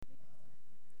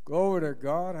Glory to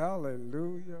God.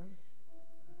 Hallelujah.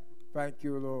 Thank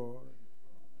you, Lord.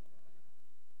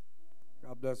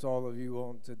 God bless all of you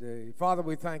on today. Father,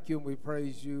 we thank you and we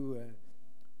praise you. And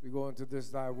we go into this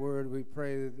thy word. We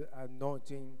pray the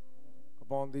anointing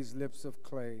upon these lips of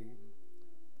clay.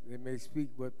 They may speak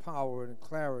with power and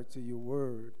clarity your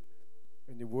word,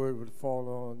 and your word would fall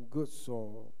on good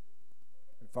soil.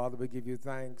 And Father, we give you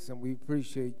thanks and we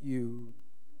appreciate you.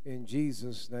 In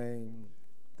Jesus' name,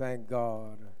 thank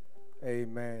God.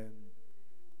 Amen.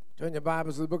 Turn your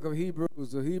Bibles to the book of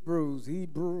Hebrews. The Hebrews,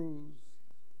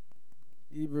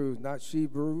 not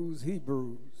Shebrews,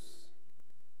 Hebrews.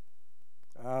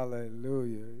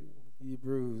 Hallelujah.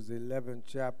 Hebrews, 11th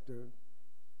chapter.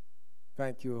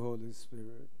 Thank you, Holy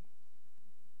Spirit.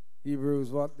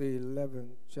 Hebrews, the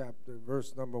 11th chapter,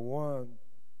 verse number 1.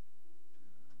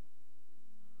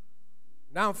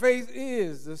 Now faith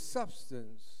is the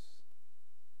substance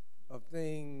of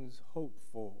things hoped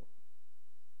for,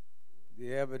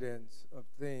 the evidence of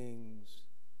things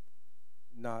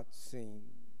not seen.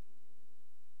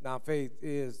 Now faith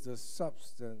is the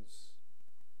substance,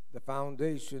 the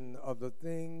foundation of the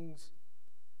things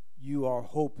you are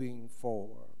hoping for,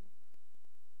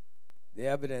 the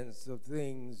evidence of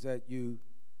things that you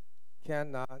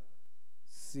cannot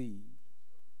see.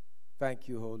 Thank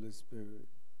you, Holy Spirit.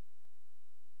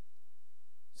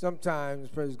 Sometimes,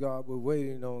 praise God, we're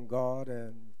waiting on God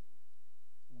and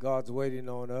God's waiting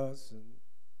on us, and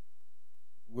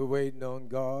we're waiting on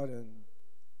God and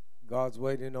God's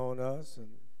waiting on us.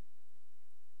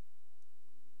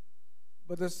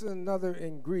 But there's another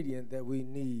ingredient that we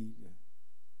need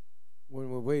when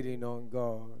we're waiting on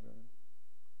God,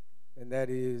 and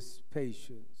that is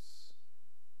patience.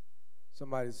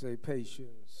 Somebody say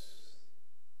patience.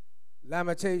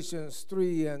 Lamentations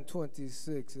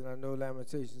 3:26, and I know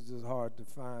Lamentations is hard to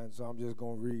find, so I'm just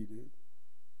going to read it.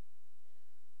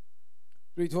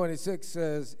 3:26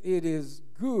 says, "It is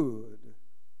good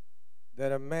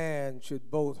that a man should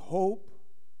both hope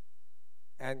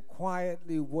and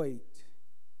quietly wait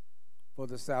for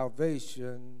the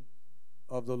salvation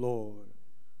of the Lord."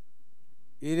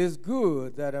 It is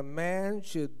good that a man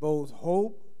should both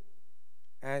hope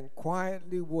and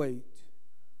quietly wait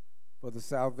for the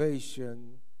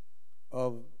salvation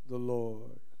of the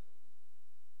Lord.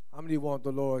 How many want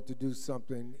the Lord to do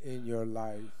something in your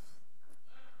life?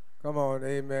 Come on,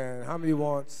 amen. How many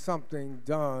want something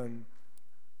done?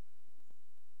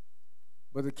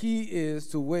 But the key is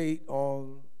to wait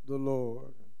on the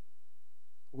Lord.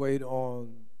 Wait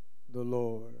on the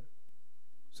Lord.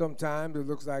 Sometimes it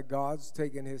looks like God's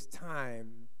taking his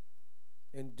time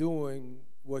in doing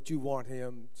what you want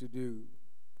him to do.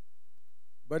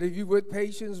 But if you with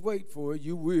patience wait for it,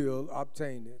 you will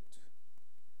obtain it.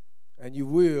 And you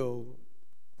will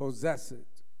possess it.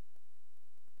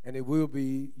 And it will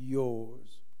be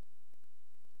yours.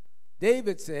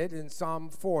 David said in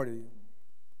Psalm 40,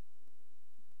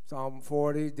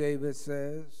 David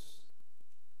says,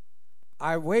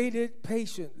 "I waited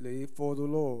patiently for the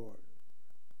Lord."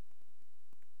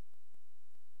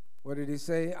 What did he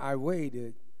say? I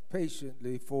waited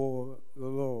patiently for the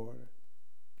Lord.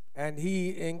 And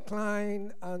he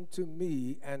inclined unto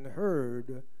me and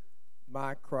heard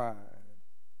my cry.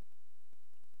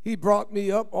 He brought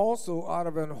me up also out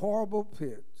of an horrible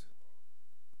pit,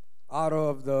 out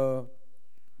of the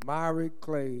miry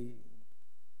clay,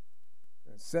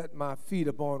 and set my feet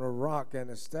upon a rock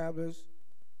and established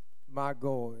my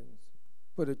goings.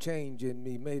 Put a change in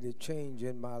me, made a change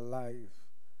in my life.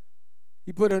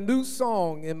 He put a new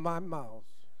song in my mouth.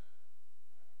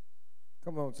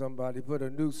 Come on, somebody, put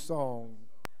a new song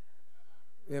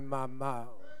in my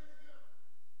mouth.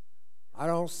 I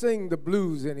don't sing the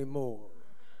blues anymore.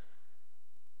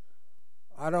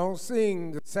 I don't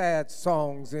sing the sad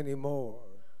songs anymore.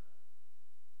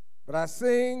 But I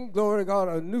sing, glory to God,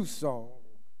 a new song,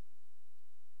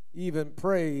 even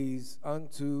praise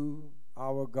unto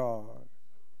our God.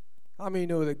 How many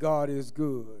know that God is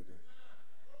good?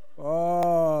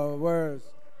 Oh,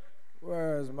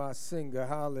 where's my singer?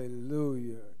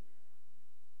 Hallelujah.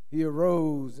 He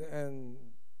arose and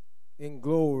in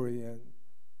glory, and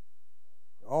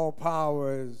all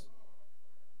power is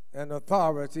and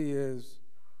authority is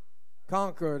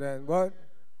conquered, and what?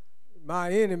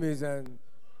 My enemies, and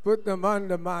put them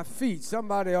under my feet.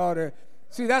 Somebody ought to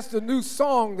see, that's the new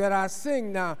song that I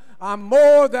sing now. I'm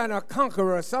more than a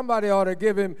conqueror. Somebody ought to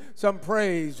give him some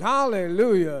praise.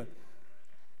 Hallelujah.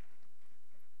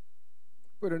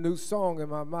 Put a new song in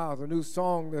my mouth, a new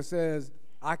song that says,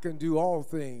 I can do all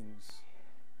things.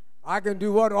 I can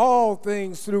do what? All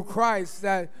things through Christ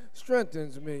that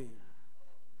strengthens me.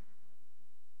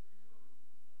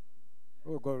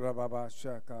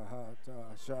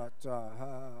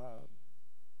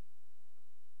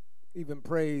 Even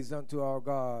praise unto our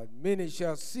God. Many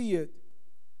shall see it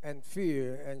and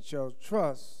fear and shall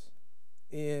trust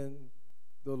in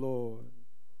the Lord.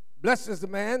 Blessed is the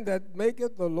man that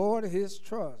maketh the Lord his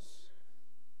trust,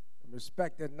 and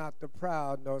respecteth not the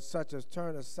proud, nor such as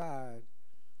turn aside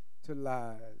to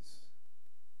lies.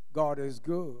 God is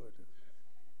good.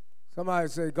 Somebody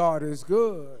say, God is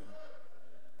good.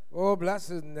 Oh, bless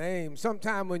his name.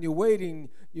 Sometime when you're waiting,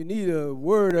 you need a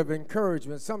word of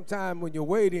encouragement. Sometime when you're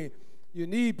waiting, you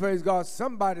need, praise God,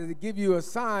 somebody to give you a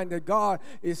sign that God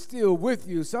is still with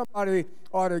you. Somebody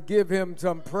ought to give him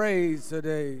some praise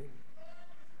today.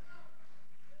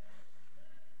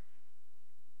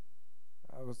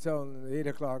 I was telling the 8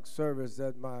 o'clock service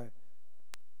that my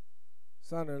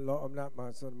son-in-law, not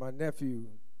my son, my nephew,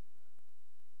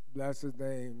 bless his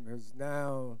name, has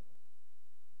now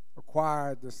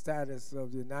acquired the status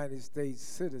of the United States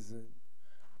citizen.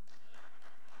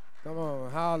 Come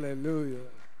on, hallelujah.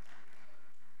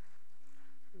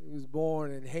 He was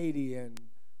born in Haiti, and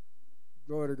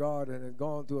glory to God, and had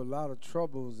gone through a lot of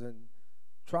troubles and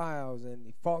trials, and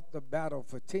he fought the battle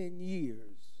for 10 years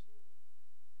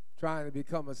trying to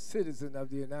become a citizen of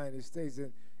the United States.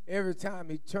 And every time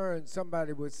he turned,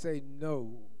 somebody would say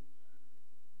no.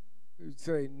 He'd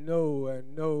say no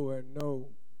and no and no.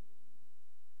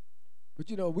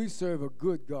 But you know, we serve a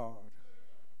good God.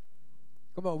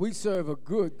 Come on, we serve a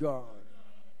good God.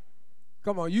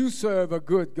 Come on, you serve a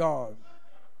good God.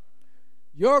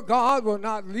 Your God will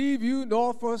not leave you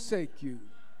nor forsake you,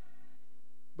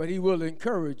 but he will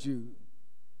encourage you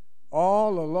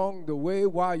all along the way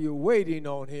while you're waiting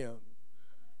on him.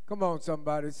 Come on,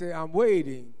 somebody, say, I'm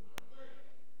waiting,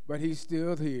 but he's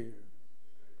still here.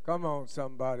 Come on,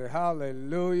 somebody,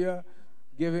 hallelujah.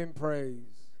 Give him praise.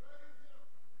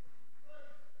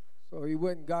 So he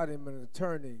went and got him an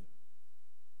attorney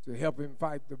to help him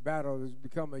fight the battle to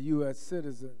become a U.S.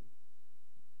 citizen.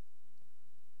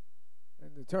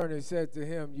 And the attorney said to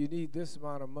him, you need this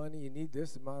amount of money, you need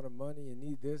this amount of money, you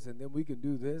need this, and then we can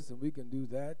do this, and we can do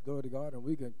that, glory to God, and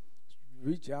we can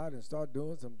reach out and start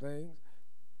doing some things.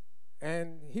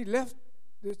 And he left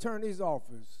the attorney's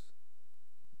office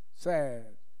sad.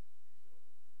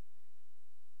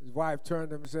 His wife turned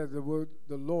to him and said,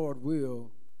 the Lord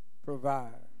will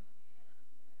provide.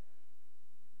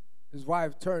 His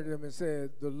wife turned to him and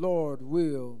said, the Lord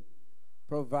will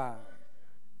provide.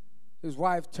 His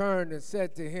wife turned and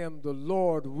said to him, the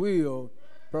Lord will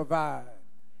provide.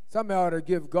 Somebody ought to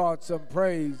give God some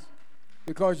praise,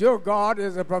 because your God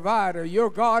is a provider. Your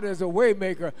God is a way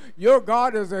maker. Your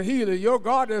God is a healer. Your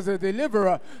God is a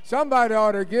deliverer. Somebody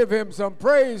ought to give him some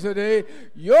praise today.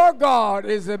 Your God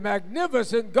is a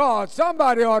magnificent God.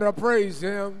 Somebody ought to praise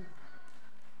him.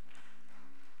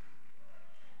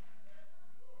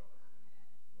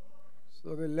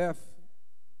 So they left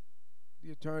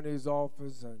the attorney's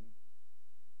office, and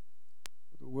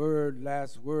the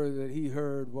last word that he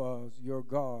heard was, your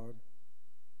God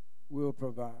will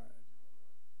provide.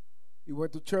 He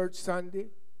went to church Sunday,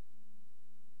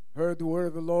 heard the word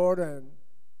of the Lord, and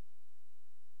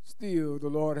still the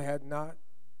Lord had not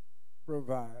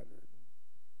provided.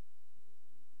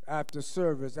 After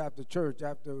service, after church,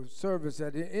 after service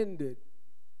had ended,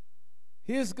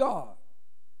 his God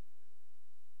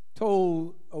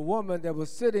told a woman that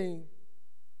was sitting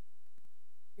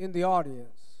in the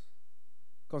audience,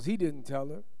 because he didn't tell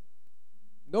her.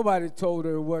 Nobody told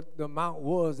her what the amount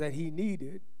was that he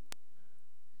needed.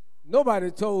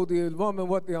 Nobody told the woman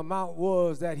what the amount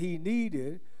was that he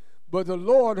needed, but the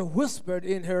Lord whispered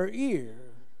in her ear.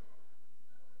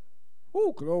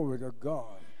 Oh, glory to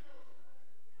God.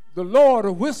 The Lord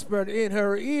whispered in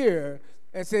her ear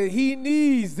and said, he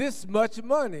needs this much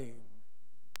money.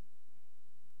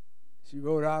 She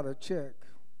wrote out a check,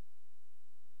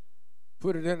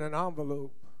 put it in an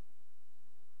envelope,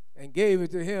 and gave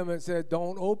it to him and said,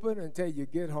 don't open until you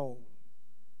get home.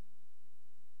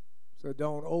 So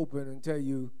don't open until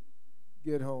you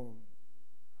get home.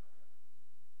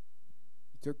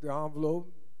 He took the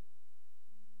envelope,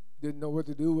 didn't know what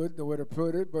to do with it, know where to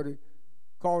put it, but he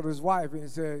called his wife and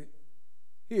said,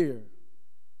 here,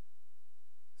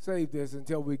 save this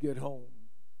until we get home.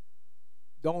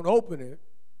 Don't open it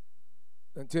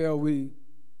until we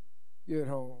get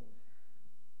home.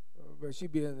 But she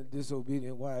being a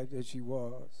disobedient wife that she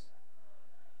was,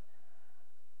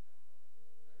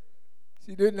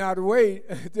 she did not wait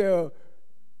until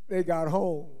they got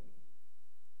home.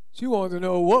 She wanted to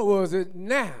know, what was it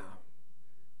now?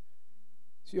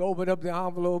 She opened up the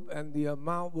envelope, and the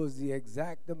amount was the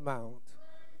exact amount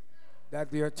that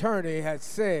the attorney had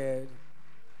said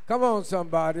Come on,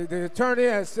 somebody. The attorney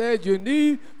has said you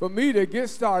need for me to get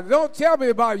started. Don't tell me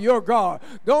about your God.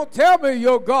 Don't tell me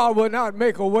your God will not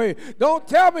make a way. Don't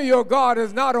tell me your God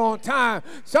is not on time.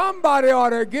 Somebody ought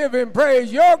to give him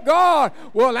praise. Your God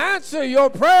will answer your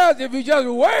prayers if you just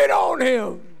wait on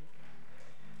him.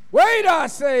 Wait, I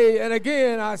say, and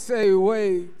again I say,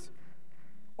 wait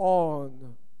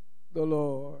on the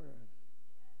Lord.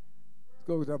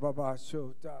 Go to Baba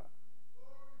Shota.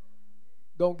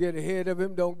 Don't get ahead of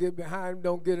him. Don't get behind him.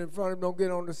 Don't get in front of him. Don't get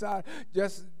on the side.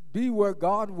 Just be where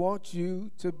God wants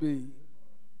you to be.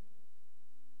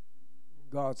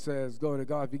 God says, go to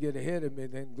God. If you get ahead of me,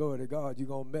 then go to God. You're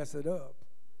going to mess it up.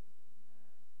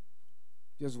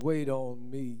 Just wait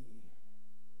on me.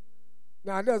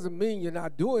 Now, it doesn't mean you're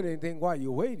not doing anything while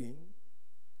you're waiting.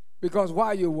 Because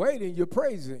while you're waiting, you're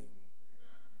praising.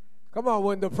 Come on,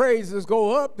 when the praises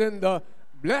go up, then the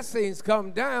blessings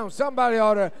come down. Somebody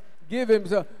ought to give him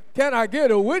some. Can I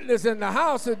get a witness in the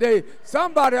house today?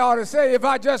 Somebody ought to say, if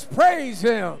I just praise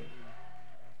him.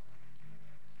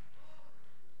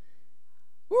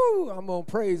 Woo, I'm going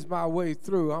to praise my way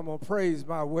through. I'm going to praise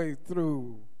my way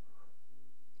through.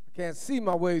 I can't see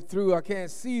my way through. I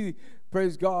can't see,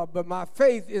 praise God, but my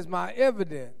faith is my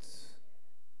evidence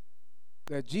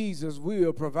that Jesus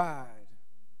will provide.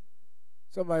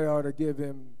 Somebody ought to give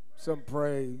him some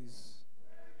praise.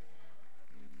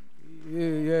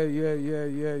 Yeah.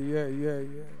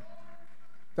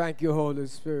 Thank you, Holy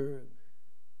Spirit.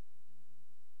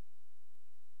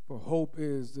 For hope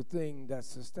is the thing that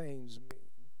sustains me.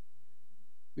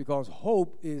 Because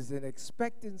hope is an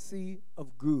expectancy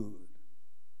of good.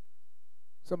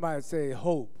 Somebody say,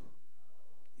 hope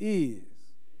is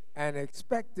an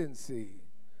expectancy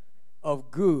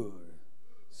of good.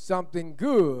 Something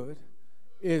good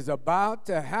is about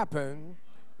to happen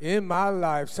in my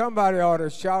life. Somebody ought to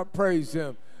shout, praise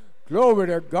him. Glory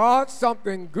to God.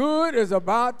 Something good is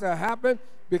about to happen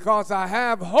because I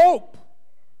have hope.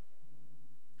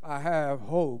 I have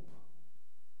hope.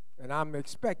 And I'm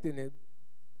expecting it.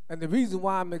 And the reason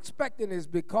why I'm expecting it is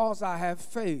because I have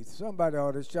faith. Somebody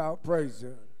ought to shout, praise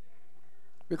him.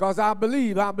 Because I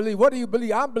believe. What do you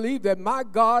believe? I believe that my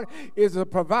God is a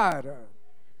provider.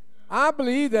 I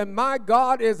believe that my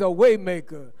God is a way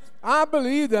maker. I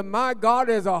believe that my God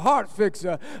is a heart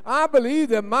fixer. I believe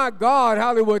that my God,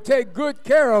 hallelujah, will take good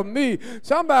care of me.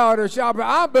 Somebody ought to shout,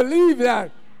 I believe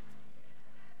that.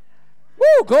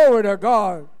 Woo, glory to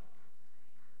God.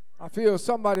 I feel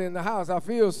somebody in the house.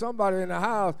 Glory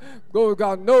to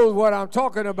God knows what I'm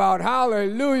talking about.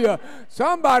 Hallelujah.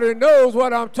 Somebody knows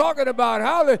what I'm talking about.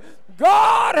 Hallelujah.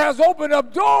 God has opened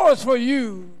up doors for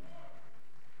you.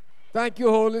 Thank you,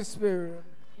 Holy Spirit.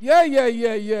 Yeah.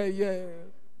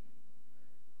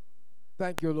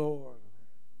 Thank you, Lord.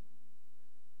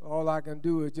 All I can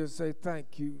do is just say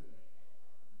thank you.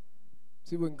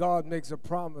 See, when God makes a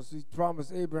promise, he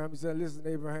promised Abraham, he said, listen,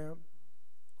 Abraham,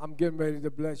 I'm getting ready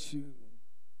to bless you.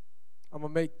 I'm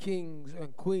going to make kings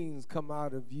and queens come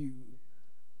out of you.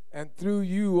 And through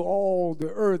you, all the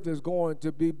earth is going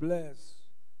to be blessed.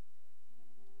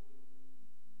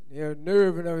 He had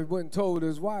nerve enough, he went and told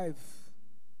his wife.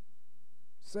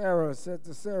 Sarah,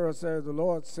 the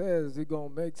Lord says he's going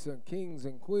to make some kings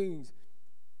and queens,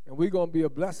 and we're going to be a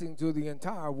blessing to the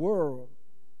entire world.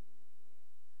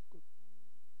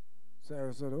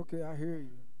 Sarah said, okay, I hear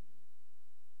you.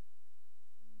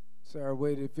 Sarah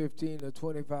waited 15 to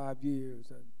 25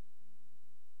 years and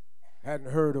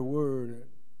hadn't heard a word. And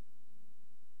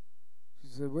she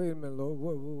said, wait a minute, Lord,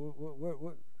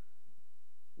 what?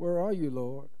 Where are you,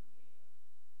 Lord?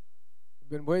 I've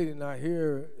been waiting. I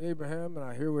hear Abraham and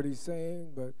I hear what he's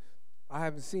saying, but I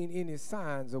haven't seen any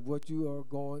signs of what you are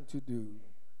going to do.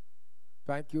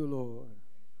 Thank you, Lord.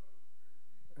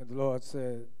 And the Lord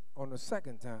said, on the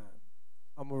second time,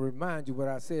 I'm going to remind you what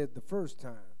I said the first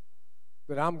time,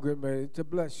 that I'm getting ready to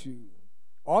bless you.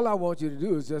 All I want you to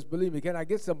do is just believe me. Can I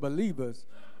get some believers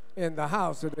in the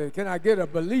house today? Can I get a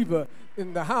believer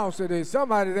in the house today?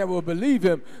 Somebody that will believe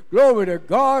him. Glory to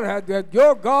God, that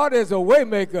your God is a way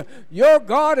maker. Your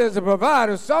God is a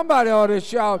provider. Somebody ought to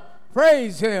shout,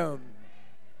 praise him.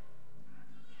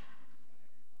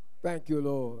 Thank you,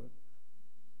 Lord.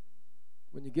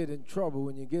 When you get in trouble,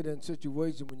 when you get in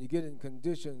situations, when you get in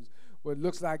conditions where it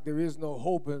looks like there is no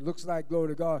hope and it looks like, glory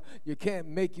to God, you can't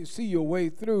make you see your way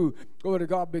through, glory to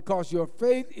God, because your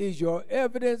faith is your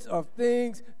evidence of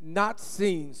things not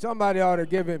seen. Somebody ought to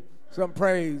give him some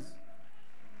praise.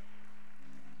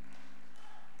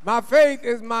 My faith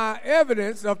is my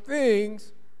evidence of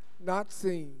things not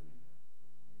seen.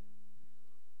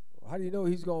 How do you know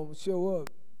he's going to show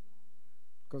up?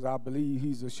 Because I believe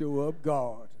he's a show-up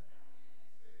God.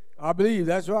 I believe,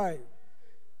 that's right.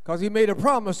 Because he made a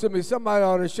promise to me. Somebody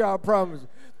ought to shout promise.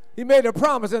 He made a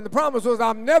promise, and the promise was,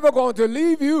 I'm never going to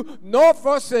leave you nor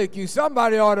forsake you.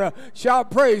 Somebody ought to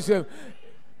shout praise him.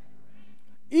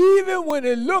 Even when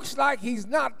it looks like he's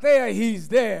not there, he's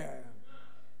there.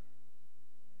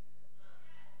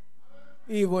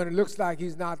 Even when it looks like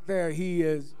he's not there, he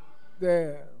is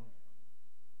there.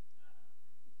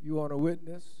 You want a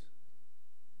witness?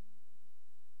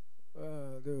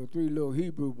 There were 3 little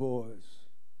Hebrew boys.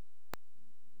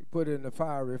 He put it in the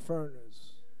fiery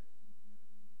furnace.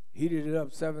 Heated it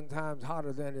up 7 times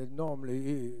hotter than it normally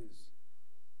is.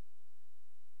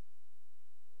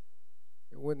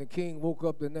 And when the king woke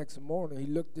up the next morning, he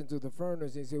looked into the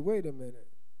furnace and he said, wait a minute.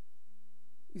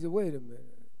 He said, wait a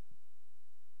minute.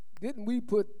 Didn't we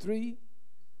put 3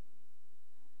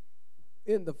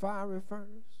 in the fiery furnace?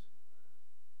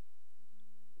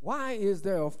 Why is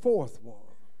there a 4th one?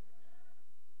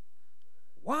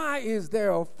 Why is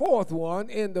there a 4th one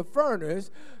in the furnace,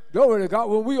 glory to God,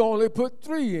 when we only put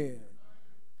 3 in?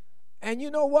 And you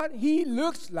know what? He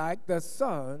looks like the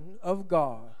Son of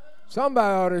God.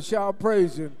 Somebody ought to shout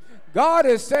praise him. God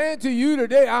is saying to you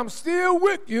today, I'm still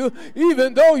with you,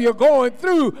 even though you're going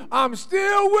through. I'm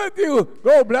still with you.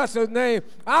 Go bless his name.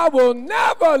 I will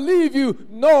never leave you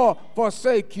nor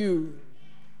forsake you.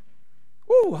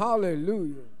 Woo,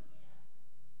 hallelujah.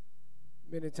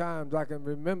 Many times I can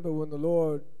remember when the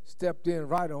Lord stepped in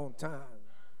right on time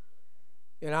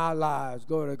in our lives,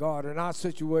 glory to God, in our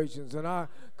situations, in our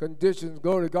conditions,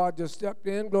 glory to God, just stepped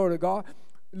in, glory to God.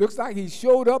 It looks like he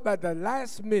showed up at the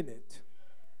last minute.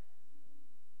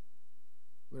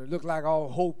 When it looked like all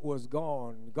hope was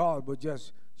gone, God would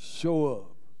just show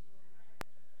up.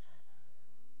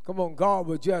 Come on, God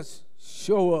would just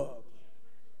show up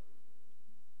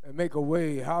and make a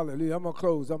way. Hallelujah. I'm going to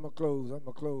close.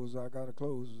 I got to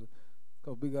close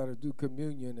because we got to do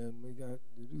communion and we got to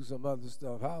do some other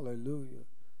stuff. Hallelujah.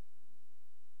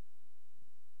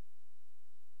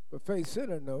 But Faith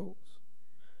Center knows.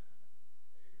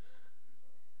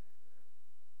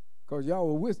 Because y'all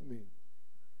were with me.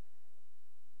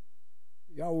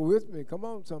 Y'all were with me. Come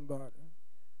on, somebody.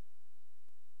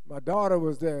 My daughter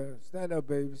was there. Stand up,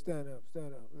 baby. Stand up.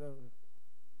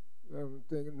 Let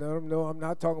them know I'm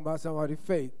not talking about somebody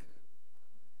fake.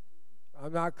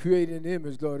 I'm not creating an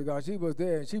image, glory to God. She was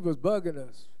there, and she was bugging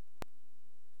us.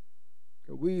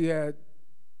 We had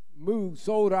moved,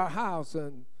 sold our house,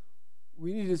 and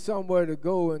we needed somewhere to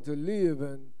go and to live,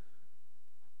 and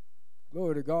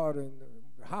glory to God, and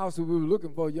the house that we were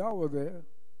looking for, y'all were there.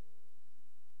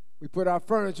 We put our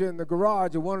furniture in the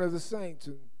garage of one of the saints,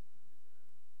 and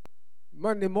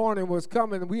Monday morning was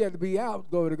coming, and we had to be out,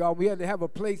 glory to God. We had to have a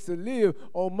place to live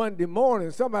on Monday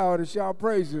morning. Somebody ought to shout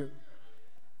praise him.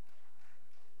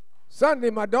 Sunday,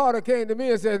 my daughter came to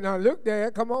me and said, now, look,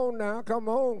 Dad, come on now. Come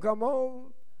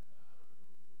on.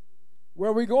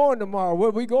 Where we going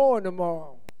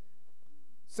tomorrow?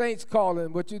 Saints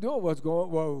calling. What you doing? What's going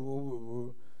on?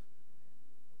 Whoa.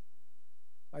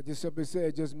 I just simply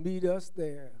said, just meet us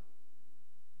there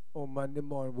on Monday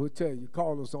morning. We'll tell you.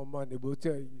 Call us on Monday. We'll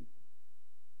tell you.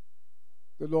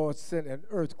 The Lord sent an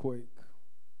earthquake.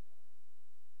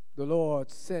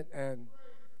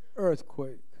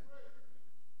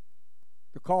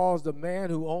 To cause the man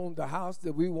who owned the house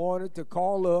that we wanted to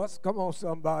call us. Come on,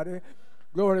 somebody.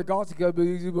 Glory to God,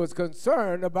 because he was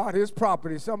concerned about his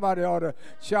property. Somebody ought to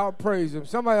shout praise him.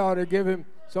 Somebody ought to give him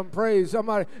some praise.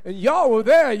 Somebody, and y'all were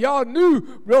there. Y'all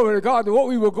knew, glory to God, what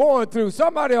we were going through.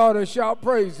 Somebody ought to shout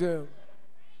praise him.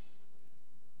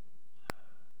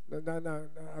 No,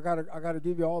 I gotta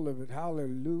give you all of it.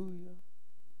 Hallelujah.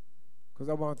 Because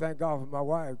I want to thank God for my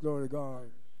wife. Glory to God.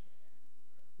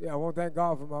 Yeah, I want to thank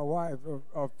God for my wife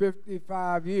of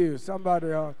 55 years. Somebody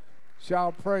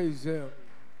shall praise him.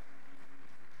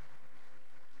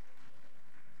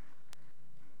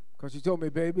 Because she told me,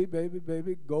 baby,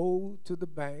 go to the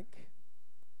bank,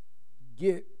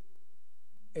 get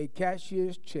a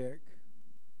cashier's check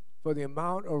for the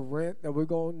amount of rent that we're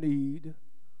going to need,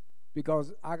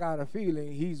 because I got a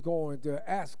feeling he's going to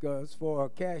ask us for a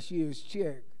cashier's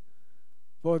check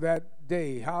for that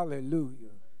day.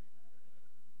 Hallelujah.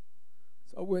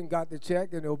 So I went and got the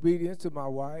check in obedience to my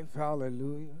wife.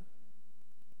 Hallelujah.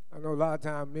 I know a lot of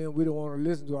times men, we don't want to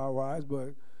listen to our wives, but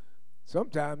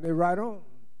sometimes they're right on.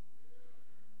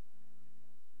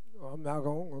 I'm not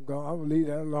going to I'm going to leave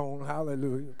that alone.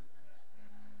 Hallelujah.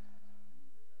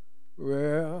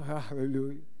 Well,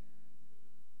 hallelujah.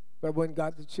 But I went and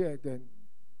got the check, and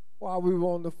while we were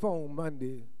on the phone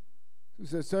Monday, she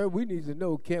said, sir, we need to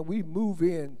know, can we move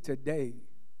in today?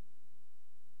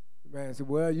 The man said,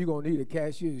 well, you're going to need a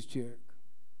cashier's check.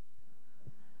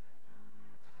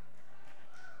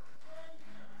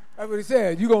 That's what he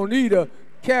said. You're going to need a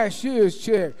cashier's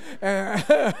check. And,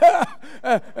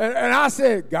 and I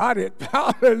said, got it.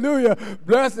 Hallelujah.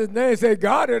 Bless his name. Say,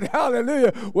 got it.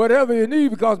 Hallelujah. Whatever you need,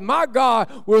 because my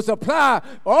God will supply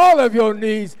all of your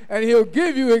needs, and he'll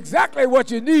give you exactly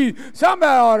what you need. Somebody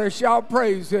ought to shout,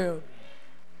 praise him.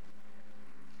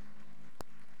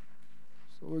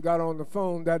 So we got on the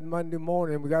phone that Monday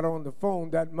morning. We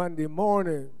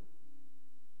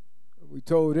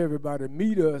told everybody,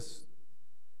 meet us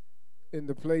in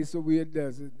the place that we had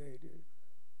designated,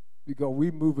 because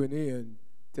we moving in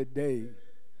today.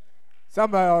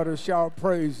 Somebody ought to shout,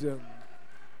 praise him.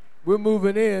 We're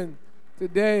moving in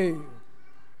today.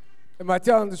 Am I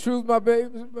telling the truth, my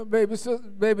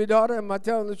baby daughter? Am I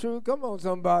telling the truth? Come on,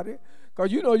 somebody.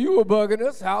 Because you know you were bugging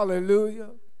us. Hallelujah.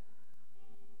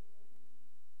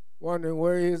 Wondering,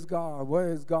 where is God?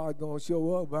 Where is God going to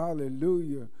show up?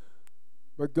 Hallelujah.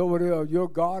 But go there. Your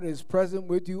God is present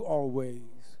with you always.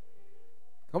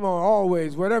 Come on,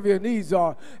 always, whatever your needs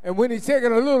are. And when he's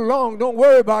taking a little long, don't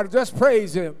worry about it. Just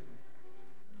praise him.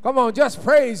 Come on, just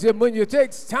praise him. When it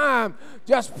takes time,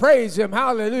 just praise him.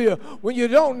 Hallelujah. When you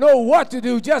don't know what to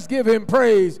do, just give him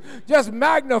praise. Just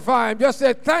magnify him. Just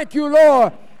say, thank you,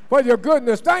 Lord, for your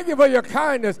goodness. Thank you for your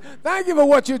kindness. Thank you for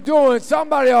what you're doing.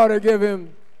 Somebody ought to give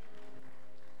him.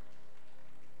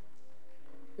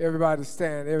 Everybody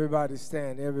stand, everybody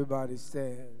stand, everybody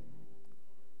stand.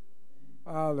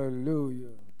 Hallelujah.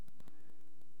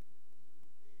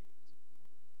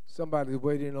 Somebody's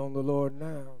waiting on the Lord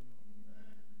now.